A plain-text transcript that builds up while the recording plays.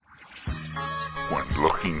When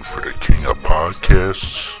looking for the king of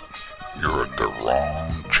podcasts, you're at the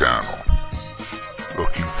wrong channel.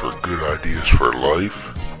 Looking for good ideas for life?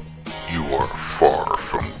 You are far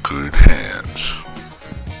from good hands.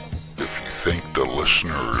 If you think the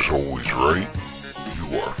listener is always right,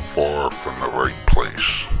 you are far from the right place.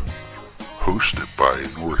 Hosted by a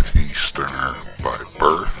Northeasterner by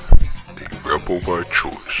birth, a rebel by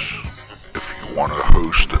choice. If you want a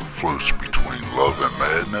host that floats between love and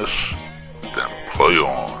madness, then play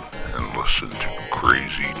on and listen to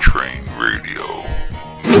Crazy Train Radio.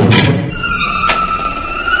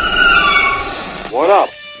 What up?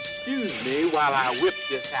 Excuse me while I whip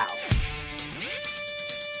this out.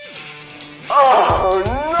 Oh,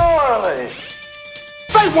 gnarly!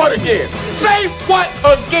 Say what again? Say what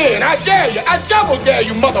again? I dare you. I double dare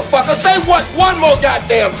you, motherfucker. Say what one more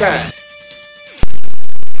goddamn time.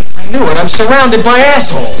 I knew it. I'm surrounded by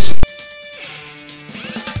assholes.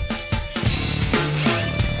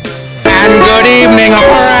 And good evening,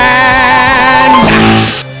 friend.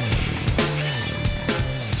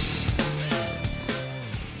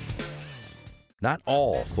 Not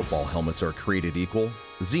all football helmets are created equal.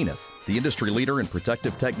 Zenith, the industry leader in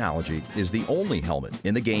protective technology, is the only helmet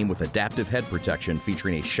in the game with adaptive head protection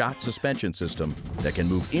featuring a shock suspension system that can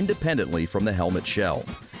move independently from the helmet shell.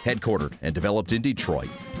 Headquartered and developed in Detroit,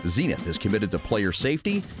 Zenith is committed to player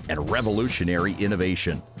safety and revolutionary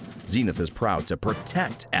innovation. Zenith is proud to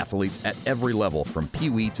protect athletes at every level from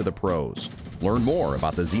Pee-wee to the pros. Learn more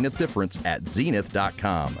about the Zenith difference at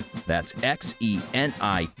zenith.com. That's XENITH.com.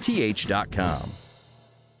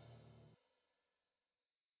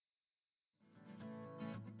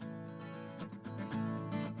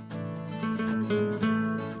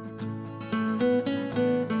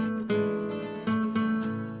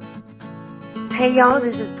 Hey y'all,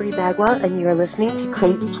 this is Bree Bagwell, and you are listening to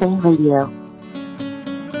Crazy Train Radio.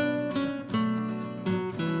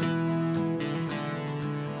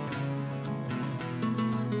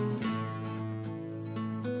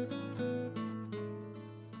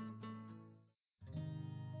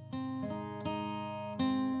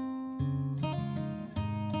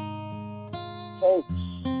 Folks,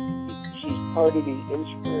 she's part of the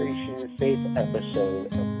Inspiration and Faith episode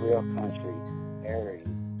of Real Country, airing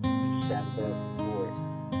December 4th,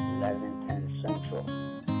 11:10 Central.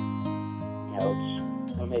 You know,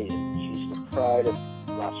 it's amazing. She's the pride of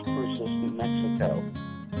Las Cruces, New Mexico.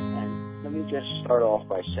 And let me just start off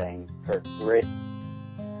by saying her grit,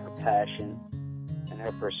 her passion, and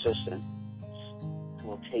her persistence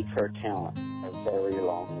will take her talent a very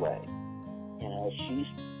long way. You know, she's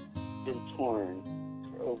been touring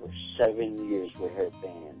for over 7 years with her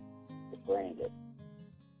band, The Branded,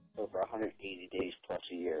 over 180 days plus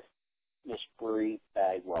a year. Miss Bree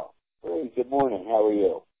Bagwell. Bree, good morning. How are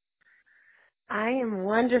you? I am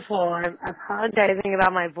wonderful. I'm apologizing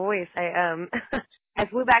about my voice. I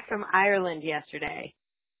flew back from Ireland yesterday.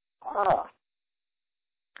 Ah,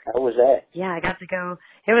 how was that? Yeah, I got to go.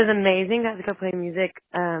 It was amazing. Got to go play music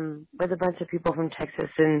with a bunch of people from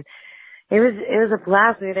Texas, and it was a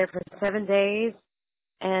blast. We were there for 7 days,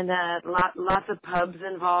 and lots of pubs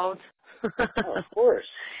involved. Oh, of course.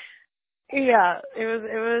 Yeah, it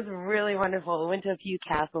was really wonderful. We went to a few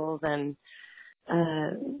castles and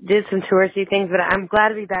did some touristy things, but I'm glad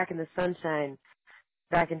to be back in the sunshine,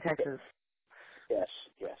 back in Texas. Yes,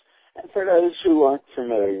 yes. And for those who aren't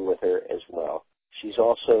familiar with her as well, she's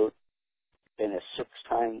also been a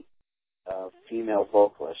 6-time female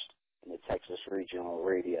vocalist in the Texas Regional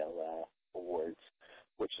Radio Awards,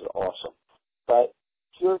 which is awesome. But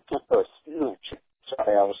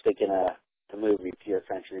sorry, I was thinking the movie Pure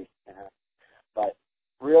Country. But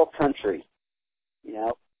Real Country, you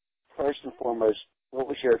know, first and foremost, what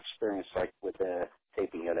was your experience like with the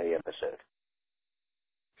taping of the episode?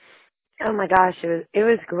 Oh my gosh, it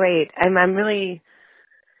was great. I'm really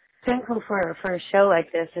thankful for a show like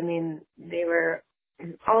this. I mean, they were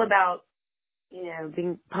all about, you know,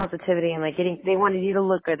 being positivity and like they wanted you to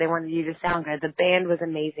look good, they wanted you to sound good. The band was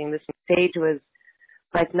amazing. The stage was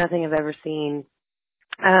like nothing I've ever seen.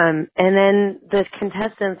 And then the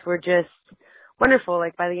contestants were just wonderful.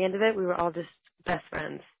 Like by the end of it, we were all just best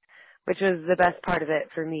friends, which was the best part of it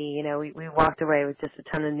for me. You know, we walked away with just a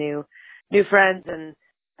ton of new friends, and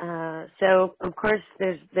so of course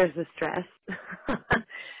there's the stress.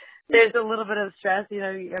 There's a little bit of stress. You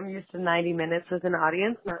know, I'm used to 90 minutes with an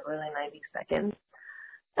audience, not really 90 seconds.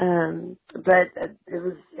 But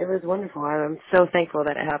it was wonderful. I'm so thankful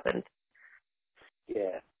that it happened.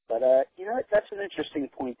 Yeah, but you know, that's an interesting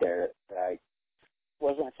point there that I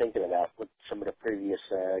wasn't thinking about with some of the previous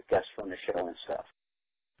guests from the show and stuff,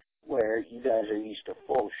 where you guys are used to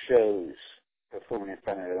full shows performing in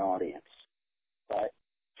front of an audience. But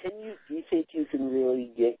do you think you can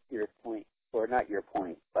really get your point, or not your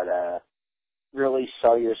point, but really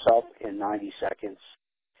sell yourself in 90 seconds,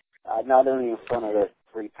 not only in front of the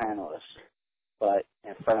 3 panelists, but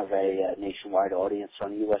in front of a nationwide audience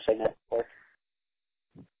on USA Network?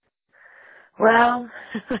 Well,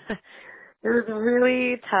 it was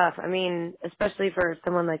really tough. I mean, especially for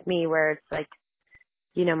someone like me where it's like,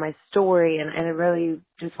 you know, my story, and I really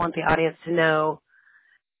just want the audience to know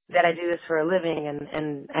that I do this for a living,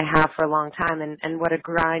 and I have for a long time, and what a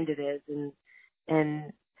grind it is,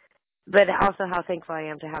 but also how thankful I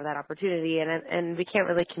am to have that opportunity, and we can't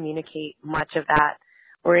really communicate much of that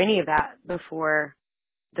or any of that before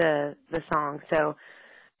the song. So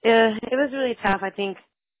it was really tough. I think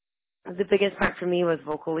the biggest part for me was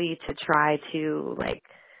vocally to try to like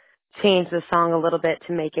change the song a little bit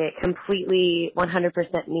to make it completely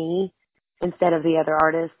 100% me instead of the other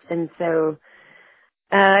artist. And so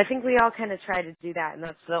I think we all kind of tried to do that, and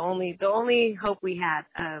that's the only hope we had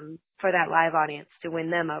for that live audience to win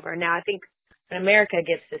them over. Now I think when America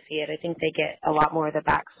gets to see it, I think they get a lot more of the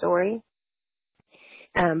backstory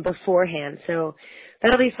beforehand. So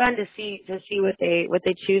that'll be fun to see what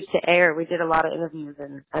they choose to air. We did a lot of interviews,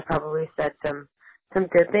 and I probably said some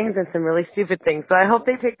good things and some really stupid things. So I hope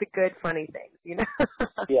they pick the good, funny things, you know?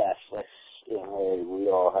 Yes, that's, you know, we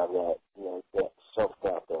all have that, you know, that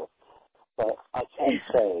self-doubt there. But I can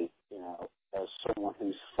say, you know, as someone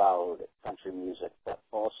who's followed country music, but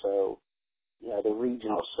also, you know, the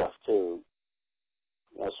regional stuff too,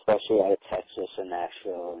 you know, especially out of Texas and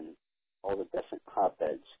Nashville and all the different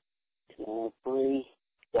hotbeds, you know, Bree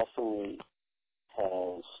definitely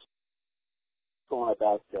has gone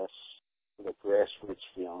about this with a grassroots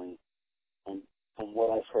feeling, and from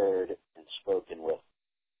what I've heard and spoken with,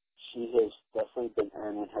 she has definitely been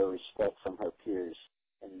earning her respect from her peers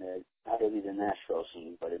in the, not only the Nashville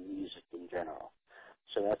scene, but in music in general.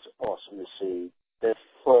 So that's awesome to see, that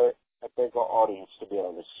for a bigger audience to be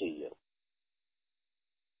able to see you.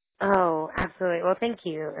 Oh, absolutely. Well, thank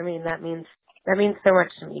you. I mean, that means so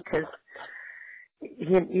much to me, because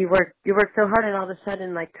you work so hard, and all of a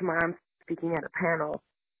sudden, like tomorrow, I'm speaking at a panel,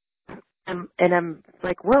 and I'm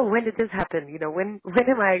like, whoa, when did this happen? You know, when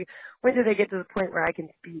did I get to the point where I can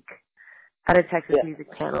speak at a Texas music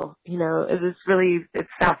panel? You know, it's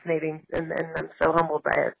fascinating, and I'm so humbled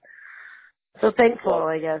by it. So thankful,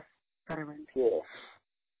 I guess. Yeah,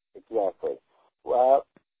 exactly. Well,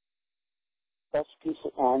 best piece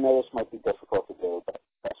of, I know this might be difficult to do, but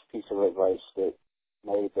best piece of advice that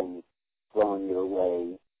may have been thrown your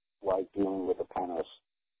way while dealing with a panelist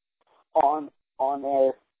on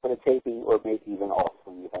air for the taping, or maybe even off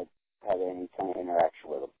when you had any kind of interaction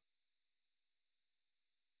with them?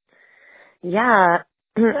 Yeah.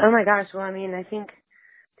 Oh my gosh. Well, I mean, I think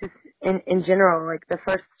just in general, like the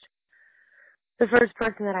first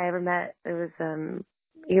person that I ever met, it was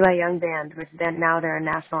Eli Young Band, which then now they're a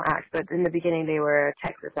national act, but in the beginning they were a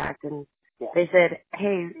Texas act, and they said,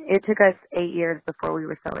 hey, it took us 8 years before we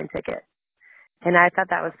were selling tickets. And I thought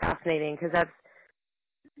that was fascinating, because that's,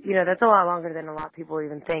 you know, that's a lot longer than a lot of people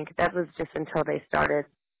even think. That was just until they started,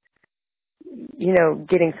 you know,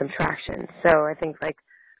 getting some traction. So I think like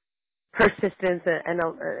persistence,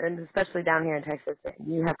 and especially down here in Texas,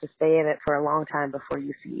 you have to stay in it for a long time before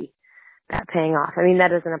you see that paying off. I mean, that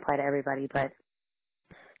doesn't apply to everybody, but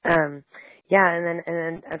yeah. And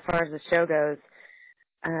then as far as the show goes,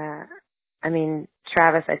 I mean,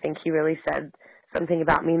 Travis, I think he really said something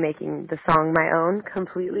about me making the song my own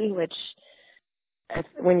completely, which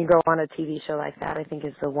when you go on a TV show like that, I think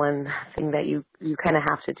is the one thing that you kind of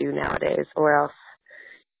have to do nowadays, or else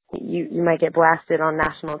you might get blasted on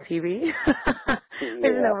national TV,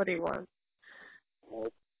 which nobody wants.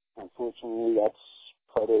 Unfortunately, that's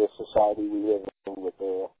part of the society we live in, with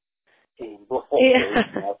the game boy.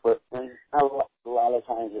 And a lot of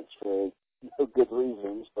times it's for no good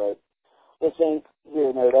reasons, but this ain't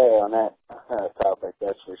here nor there on that topic,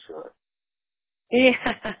 that's for sure.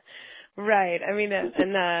 Yeah, right. I mean,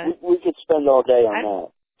 we could spend all day on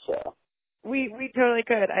that. So we totally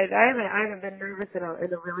could. I haven't been nervous in a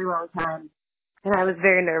really long time, and I was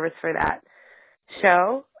very nervous for that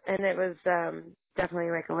show, and it was definitely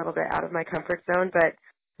like a little bit out of my comfort zone. But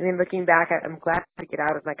I mean, looking back, I'm glad to get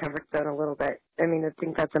out of my comfort zone a little bit. I mean, I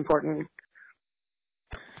think that's important.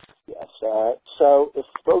 Yes. So if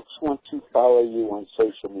folks want to follow you on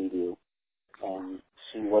social media and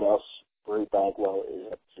see what else Bree Bagwell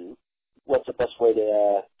is up to, what's the best way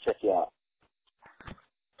to check you out?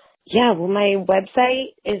 Yeah, well, my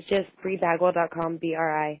website is just breebagwell.com,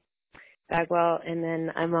 B-R-I, Bagwell, and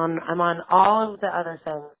then I'm on all of the other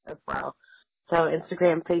things as well. So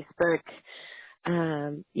Instagram, Facebook,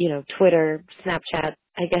 Twitter, Snapchat,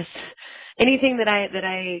 I guess anything that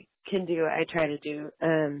I can do, I try to do.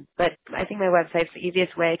 But I think my website's the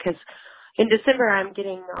easiest way because in December I'm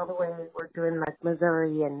getting all the way, we're doing like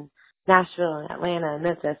Missouri and Nashville and Atlanta and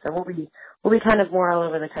Memphis, so we'll be kind of more all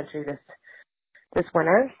over the country this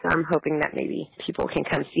winter. So I'm hoping that maybe people can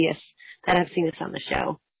come see us that have seen us on the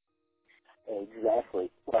show. Exactly.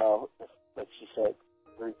 Well, like she said,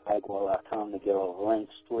 RuthBagwell.com to get all the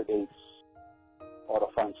links, tour dates, all the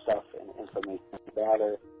fun stuff and information about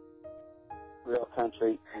her. Real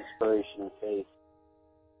Country, Inspiration and Faith,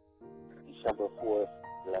 December 4th,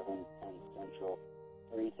 11, 10 Central.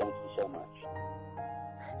 Marie, thank you so much.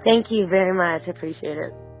 Thank you very much. I appreciate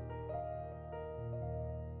it.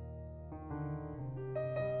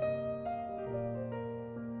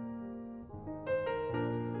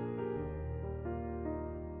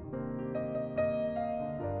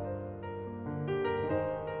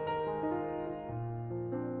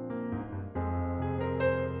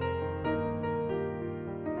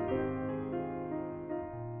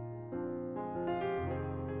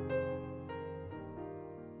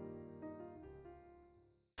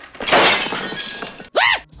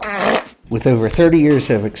 With over 30 years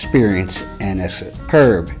of experience and a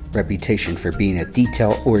superb reputation for being a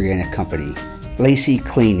detail-oriented company, Lacey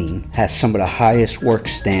Cleaning has some of the highest work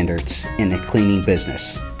standards in the cleaning business.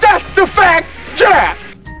 That's the fact, Jack!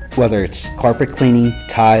 Whether it's carpet cleaning,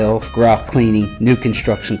 tile, grout cleaning, new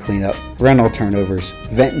construction cleanup, rental turnovers,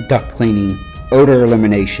 vent and duct cleaning, odor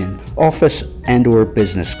elimination, office and or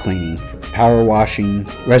business cleaning, power washing,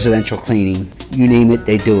 residential cleaning, you name it,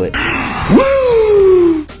 they do it.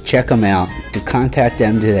 Check them out. To contact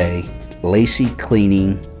them today,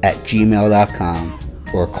 laceycleaning@gmail.com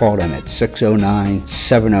or call them at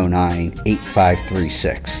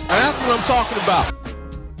 609-709-8536. That's what I'm talking about.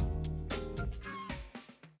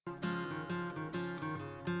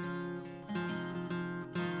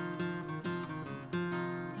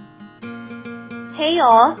 Hey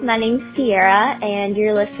y'all, my name's Sierra and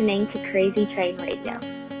you're listening to Crazy Train Radio.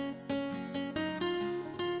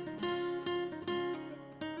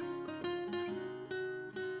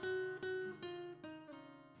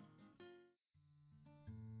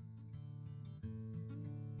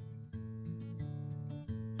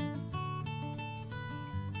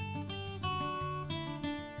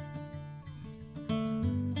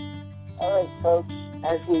 All right, folks,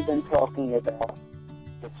 as we've been talking about,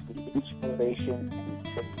 it's the Inspiration and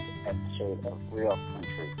Faith episode of Real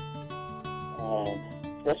Country.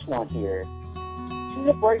 And this one here, she's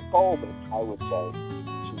a bright bulb, I would say,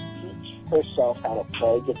 to teach herself how to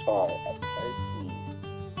play guitar at 13,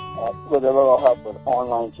 with a little help with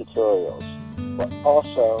online tutorials, but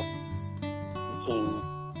also became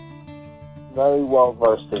very well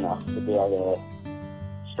versed enough to be able to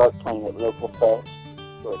start playing at local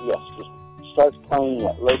start playing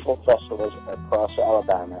at local festivals across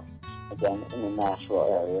Alabama, again in the Nashville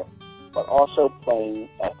area, but also playing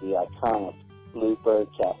at the iconic Bluebird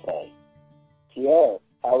Cafe. Pierre,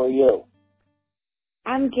 how are you?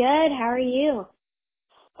 I'm good. How are you?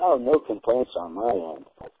 Oh, no complaints on my end.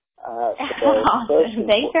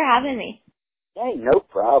 Thanks for having me. Hey, no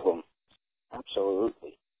problem.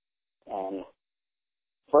 Absolutely. And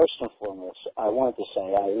first and foremost, I wanted to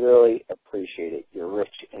say I really appreciated your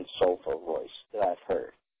rich and soulful voice that I've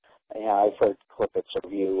heard. I've heard clippets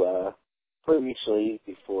of you previously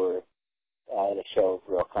before the show of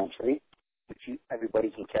Real Country, which everybody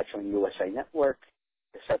can catch on USA Network.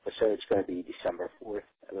 This episode is going to be December 4th,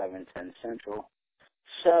 11:10 Central.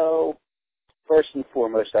 So, first and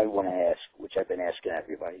foremost, I want to ask, which I've been asking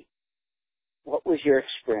everybody, what was your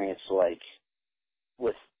experience like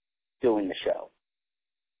with doing the show?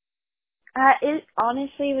 It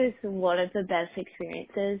honestly was one of the best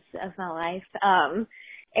experiences of my life.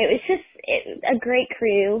 It was just a great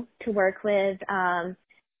crew to work with, and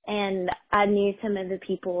I knew some of the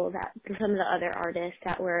other artists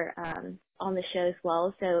that were on the show as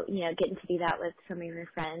well. So, getting to do that with some of your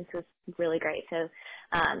friends was really great. So,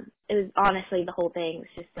 it was honestly, the whole thing was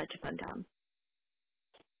just such a fun time.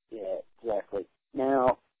 Yeah, exactly.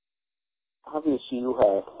 Now, obviously, you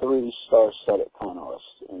have 3 star-studded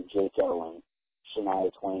panelists in Jake Owen,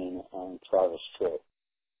 Shania Twain, and Travis Tritt.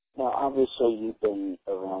 Now, obviously, you've been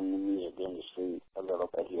around the music industry a little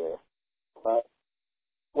bit here, but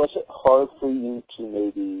was it hard for you to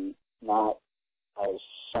maybe not, as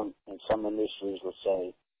some industries would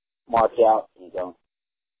say, mark out and go,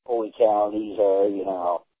 holy cow, these are,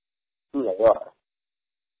 who they are?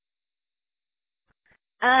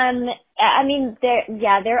 I mean,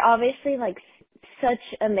 they're obviously like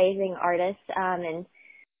such amazing artists, and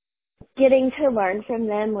getting to learn from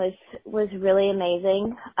them was really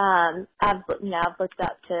amazing. I've looked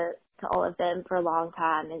up to all of them for a long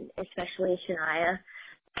time, and especially Shania,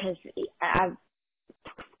 because I've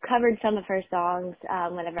covered some of her songs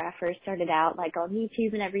whenever I first started out, like on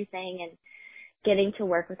YouTube and everything, and getting to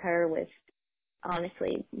work with her was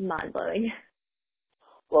honestly mind-blowing.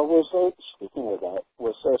 Well, speaking of that,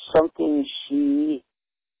 was there something she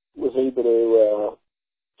was able to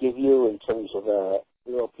give you in terms of a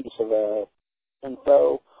little piece of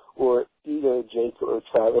info, or either Jake or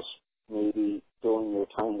Travis, maybe during your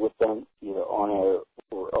time with them, either on air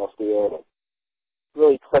or off the air, that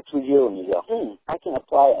really clicked with you and you go, I can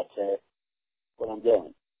apply that to what I'm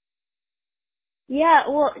doing? Yeah,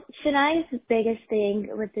 well, Shania's biggest thing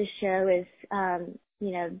with this show is,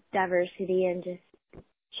 diversity and just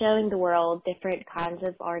showing the world different kinds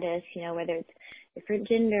of artists, whether it's different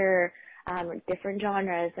gender, or different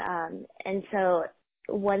genres. And so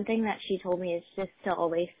one thing that she told me is just to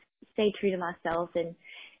always stay true to myself, and,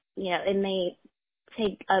 it may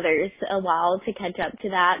take others a while to catch up to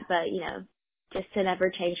that, but, just to never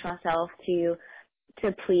change myself to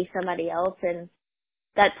please somebody else. And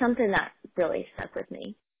that's something that really stuck with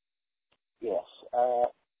me. Yes.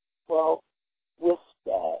 Well, with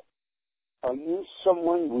that, are you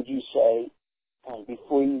someone, would you say,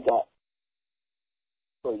 before you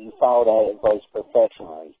followed that advice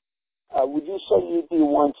professionally, would you say you'd be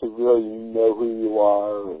one to really know who you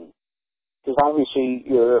are? Because obviously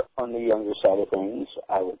you're on the younger side of things,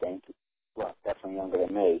 I would think. Well, definitely younger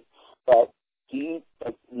than me. But do you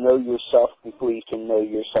know yourself before you can know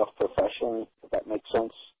yourself professionally, if that makes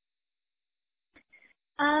sense?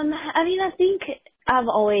 I think I've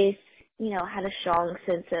always, had a strong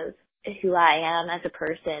sense of who I am as a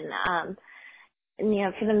person.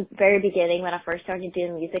 And, from the very beginning, when I first started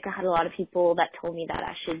doing music, I had a lot of people that told me that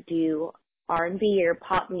I should do R&B or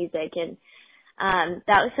pop music. And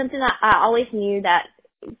that was something that I always knew that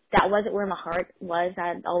wasn't where my heart was.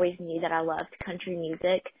 I always knew that I loved country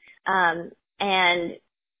music. And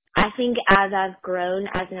I think as I've grown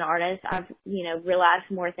as an artist, I've,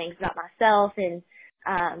 realized more things about myself and,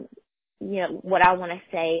 what I want to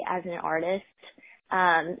say as an artist.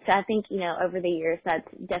 So I think, over the years that's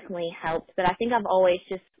definitely helped. But I think I've always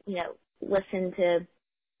just, listened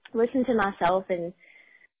to myself and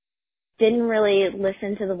didn't really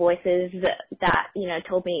listen to the voices that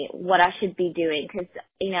told me what I should be doing. Because,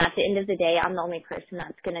 at the end of the day, I'm the only person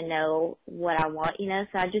that's going to know what I want,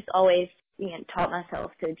 So I just always, taught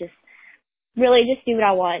myself to just really just do what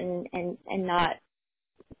I want and not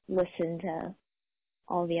listen to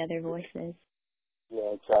all the other voices.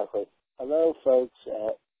 Yeah, exactly. Hello, folks.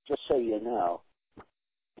 Just so you know,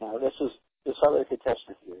 this other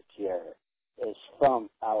contestant here, Tiara, is from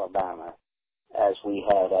Alabama, as we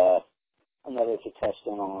had another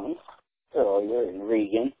contestant on earlier in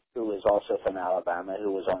Regan, who is also from Alabama,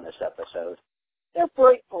 who was on this episode. They're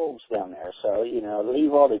bright bulbs down there, so,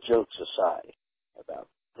 leave all the jokes aside about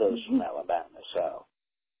those from Alabama, so,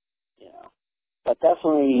 But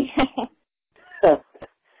definitely,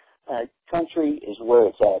 country is where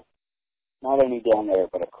it's at. Not only down there,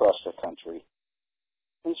 but across the country.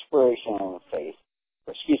 Inspiration and faith.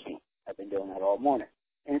 I've been doing that all morning.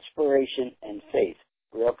 Inspiration and Faith,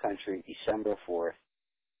 Real Country, December 4th,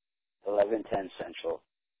 11:10 Central.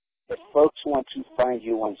 If folks want to find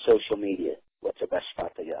you on social media, what's the best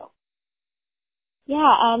spot to go?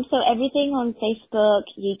 Yeah, so everything on Facebook,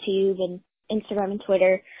 YouTube, and Instagram and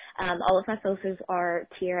Twitter, all of my socials are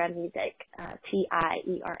Tiara Music,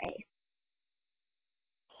 Tiera.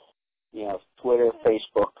 Twitter,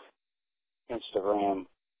 Facebook, Instagram,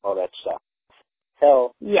 all that stuff.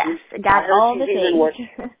 Hell, yes, got all the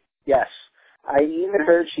things. Yes, I even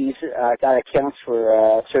heard she's got accounts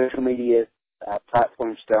for social media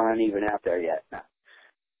platforms that aren't even out there yet now,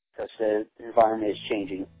 because the environment is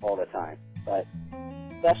changing all the time. But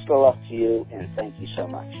best of luck to you, and thank you so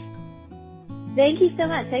much. Thank you so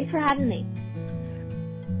much. Thanks for having me.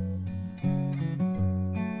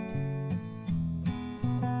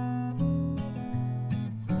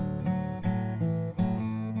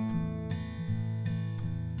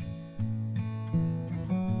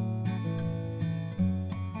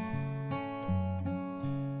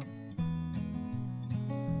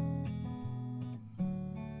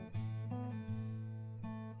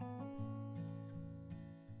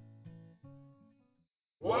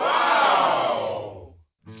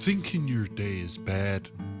 Thinking your day is bad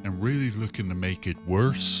and really looking to make it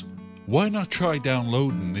worse? Why not try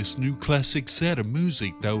downloading this new classic set of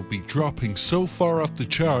music that will be dropping so far off the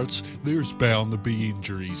charts, there's bound to be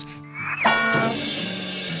injuries.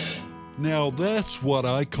 Now that's what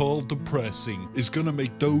I call depressing. It's gonna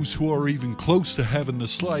make those who are even close to having the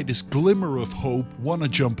slightest glimmer of hope wanna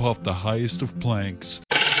jump off the highest of planks.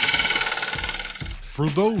 For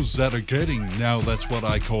those that are getting Now That's What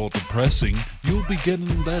I Call Depressing, you'll be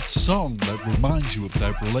getting that song that reminds you of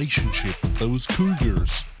that relationship with those cougars,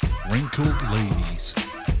 Wrinkled Ladies.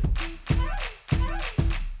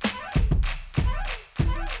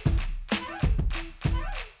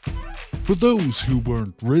 For those who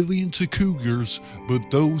weren't really into cougars, but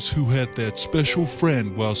those who had that special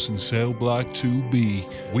friend whilst in Cell Block 2B,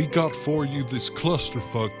 we got for you this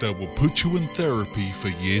clusterfuck that will put you in therapy for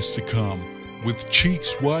years to come. With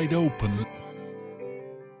cheeks wide open.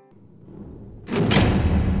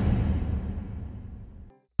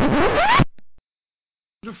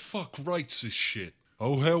 Who the fuck writes this shit?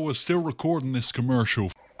 Oh hell, we're still recording this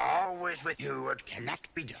commercial. Always with you, it cannot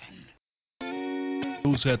be done.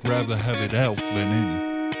 Those that rather have it out than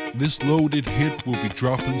in. This loaded hit will be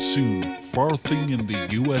dropping soon, farthing in the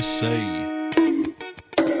USA.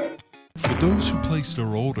 For those who place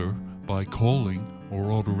their order by calling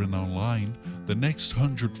or ordering online, the next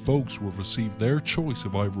 100 folks will receive their choice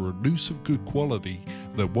of either a noose of good quality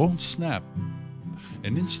that won't snap,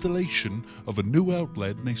 an installation of a new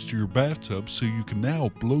outlet next to your bathtub so you can now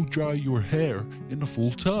blow dry your hair in a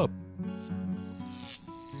full tub.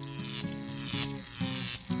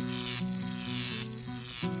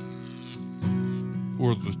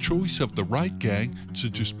 Or the choice of the right gang to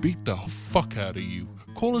just beat the fuck out of you.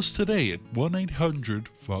 Call us today at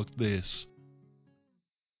 1-800-FUCK-THIS.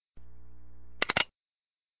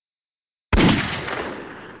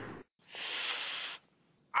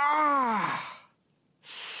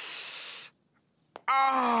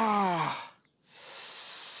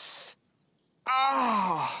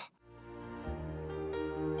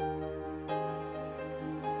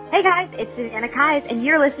 Hey guys, it's Susanna Kais, and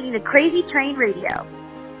you're listening to Crazy Train Radio.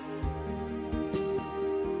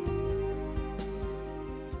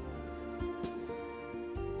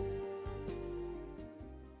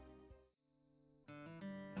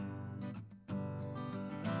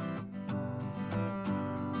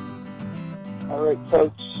 All right,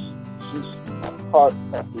 folks, this is a part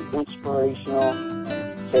of the inspirational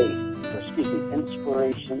and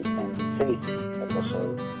inspiration and faith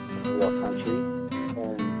episode of Real Country.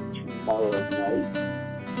 Tomorrow night,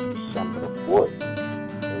 December 4th,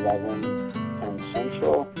 11:10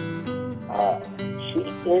 Central. She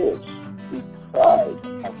is the pride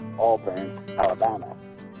of Auburn, Alabama.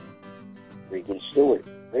 Regan Stewart.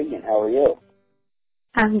 Regan, how are you?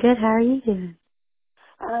 I'm good. How are you doing?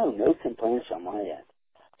 Oh, no complaints on my end.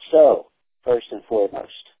 So, first and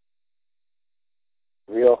foremost,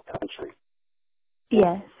 Real Country.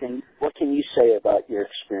 Yes. What can you say about your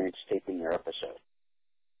experience taping your episode?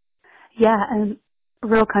 Yeah,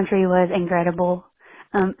 Real Country was incredible.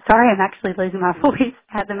 Sorry, I'm actually losing my voice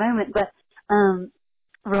at the moment, but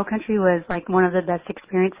Real Country was like one of the best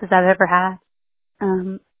experiences I've ever had.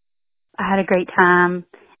 I had a great time,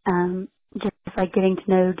 just like getting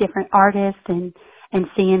to know different artists and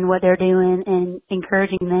seeing what they're doing and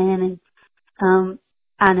encouraging them. And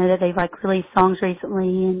I know that they've like released songs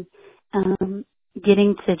recently, and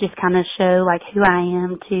getting to just kind of show like who I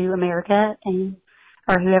am to America and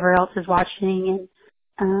or whoever else is watching,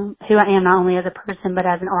 and who I am not only as a person but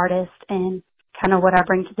as an artist, and kind of what I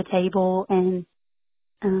bring to the table. And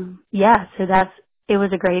yeah, so it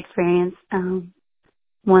was a great experience, one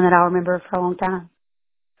that I'll remember for a long time.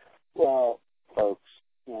 Well, folks,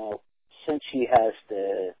 since she has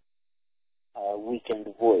the weekend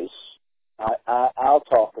voice, I'll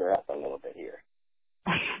talk her up a little bit here.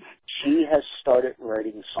 She has started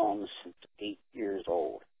writing songs since 8 years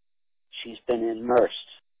old. She's been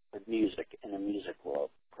immersed with music in the music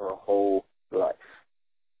world her whole life.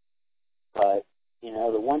 But,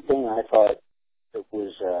 the one thing I thought that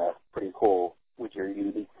was pretty cool with your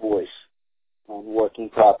unique voice and working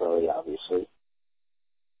properly, obviously,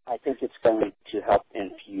 I think it's going to help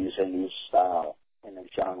infuse a new style in the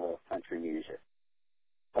genre of country music.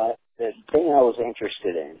 But the thing I was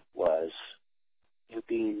interested in was you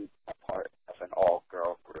being a part of an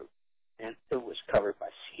all-girl group. And it was covered by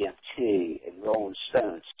CMT and Rolling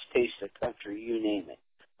Stones, Taste of Country, you name it.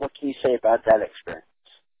 What can you say about that experience?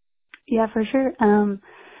 Yeah, for sure.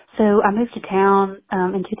 So I moved to town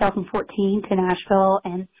in 2014 to Nashville,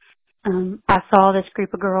 and I saw this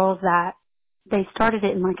group of girls that they started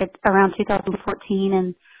it in around 2014,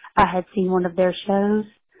 and I had seen one of their shows.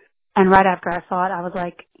 And right after I saw it, I was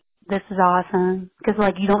like, this is awesome.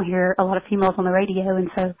 Because, you don't hear a lot of females on the radio,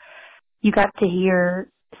 and so you got to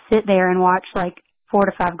sit there and watch 4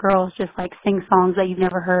 to 5 girls just sing songs that you've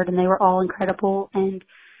never heard, and they were all incredible. And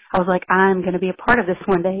I was like, I'm going to be a part of this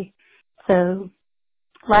one day. So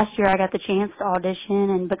last year I got the chance to audition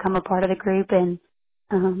and become a part of the group, and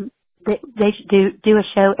they do a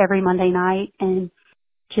show every Monday night, and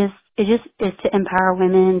it just is to empower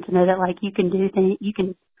women to know that, like, you can do things, you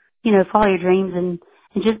can, follow your dreams, and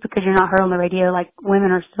just because you're not heard on the radio, like,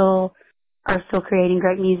 women are still creating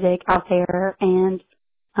great music out there, and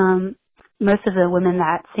most of the women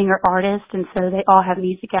that sing are artists, and so they all have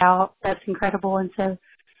music out. That's incredible. And so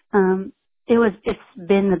it's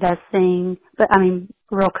been the best thing. But I mean,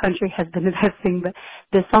 Real Country has been the best thing, but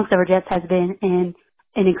the Song Suffragettes has been an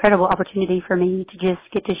incredible opportunity for me to just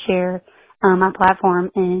get to share my platform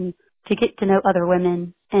and to get to know other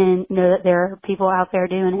women and know that there are people out there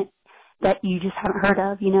doing it that you just haven't heard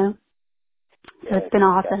of, So it's been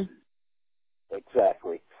awesome.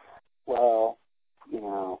 Exactly. Well,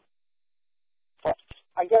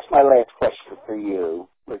 I guess my last question for you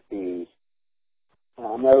would be,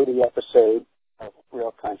 I know the episode of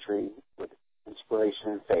Real Country with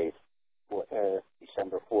Inspiration and Faith will air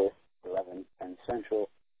December 4th, 11, 10 Central,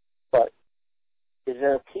 but is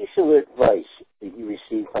there a piece of advice that you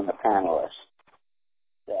received from the panelists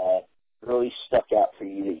that really stuck out for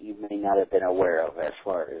you that you may not have been aware of as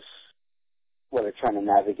far as whether trying to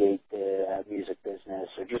navigate the music business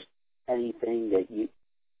or just anything that you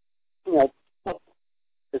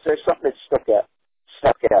is there something that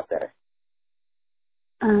stuck out there?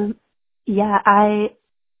 Yeah,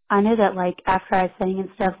 I know that, like, after I sang and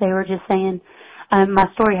stuff, they were just saying my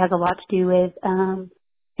story has a lot to do with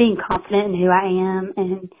being confident in who I am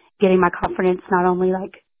and getting my confidence not only,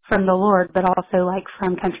 like, from the Lord, but also, like,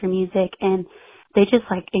 from country music. And they just,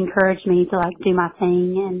 like, encouraged me to, like, do my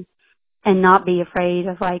thing and not be afraid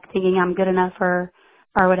of, like, thinking I'm good enough or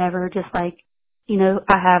whatever. Just, like,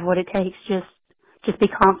 I have what it takes. Just be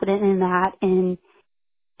confident in that and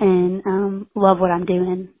love what I'm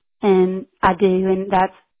doing. And I do, and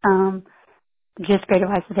that's just great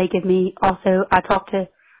advice that they give me. Also, I got the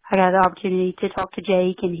opportunity to talk to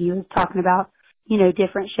Jake, and he was talking about,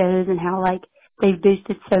 different shows and how, like, they've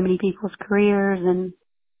boosted so many people's careers and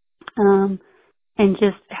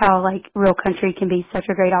just how, like, Real Country can be such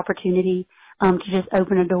a great opportunity to just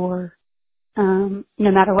open a door no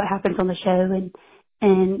matter what happens on the show.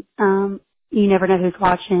 And you never know who's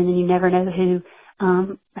watching, and you never know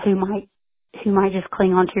who might just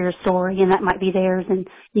cling onto your story, and that might be theirs, and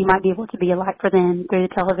you might be able to be a light for them through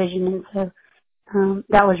the television. And so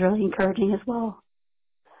that was really encouraging as well.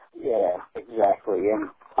 Yeah, exactly. And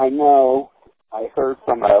I know I heard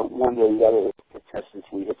from one of the other contestants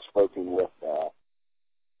we had spoken with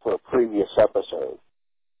for a previous episode,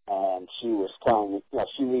 and she was telling me,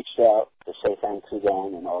 she reached out to say thanks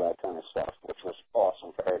again and all that kind of stuff, which was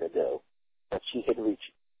awesome for her to do. But she had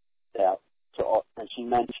reached out to all, and she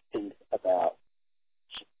mentioned about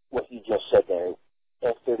what you just said there.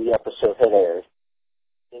 After the episode had aired,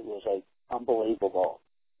 it was like unbelievable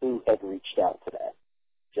who had reached out to that.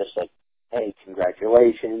 Just like, hey,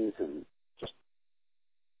 congratulations, and just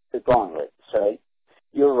the gauntlet. So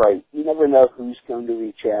you're right. You never know who's going to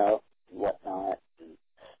reach out and whatnot. And,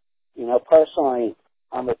 personally,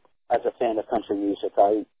 as a fan of country music,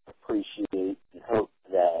 I appreciate and hope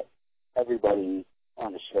that everybody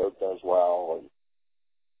on the show does well, and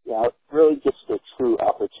it really gets the true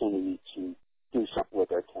opportunity to do something with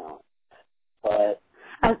their talent. But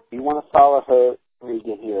if you want to follow her,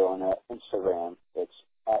 Regan, here on Instagram, it's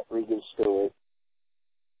at Regan Stewart,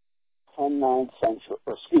 10-9 Central,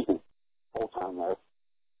 full-time there,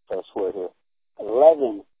 first word here,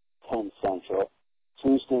 11-10 Central,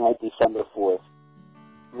 Tuesday night, December 4th,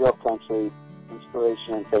 Real Country,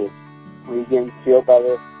 Inspiration and Faith. Regan, feel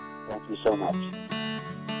better. Thank you so much.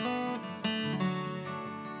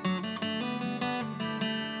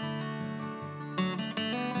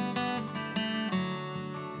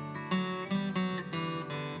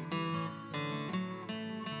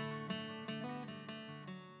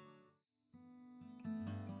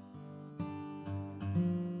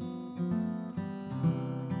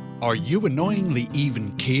 Are you annoyingly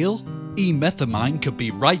even keel? E-methamine could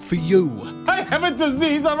be right for you. I have a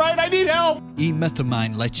disease, alright? I need help!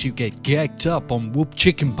 E-methamine lets you get gagged up on whooped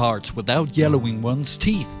chicken parts without yellowing one's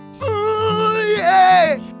teeth.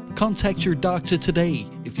 Yeah! Contact your doctor today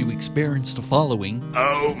if you experience the following.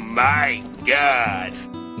 Oh my God!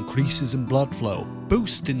 Increases in blood flow,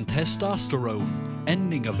 boost in testosterone,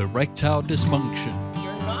 ending of erectile dysfunction.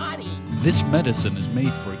 You're naughty! This medicine is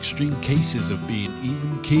made for extreme cases of being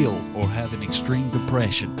even keel or having extreme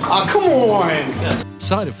depression. Oh, come on!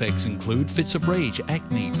 Side effects include fits of rage,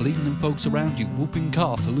 acne, bleeding in folks around you, whooping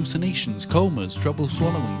cough, hallucinations, comas, trouble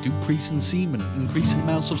swallowing, decrease in semen, increasing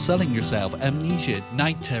amounts of selling yourself, amnesia,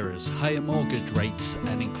 night terrors, higher mortgage rates,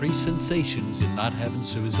 and increased sensations in not having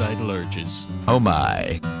suicidal urges. Oh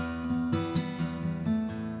my.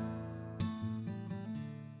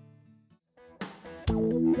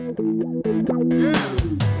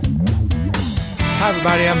 Hi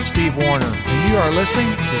everybody, I'm Steve Warner, and you are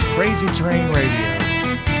listening to Crazy Train Radio.